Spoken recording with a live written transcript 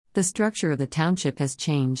The structure of the township has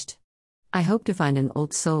changed. I hope to find an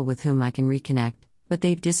old soul with whom I can reconnect, but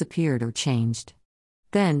they've disappeared or changed.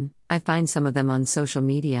 Then, I find some of them on social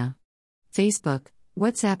media. Facebook,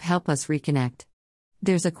 WhatsApp help us reconnect.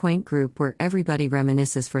 There's a quaint group where everybody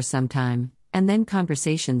reminisces for some time, and then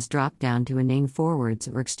conversations drop down to inane forwards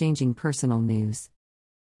or exchanging personal news.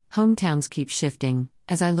 Hometowns keep shifting,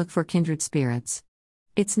 as I look for kindred spirits.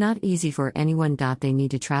 It's not easy for anyone. They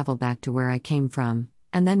need to travel back to where I came from,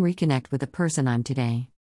 and then reconnect with the person I'm today.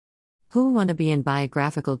 Who'll want to be in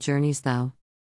biographical journeys though?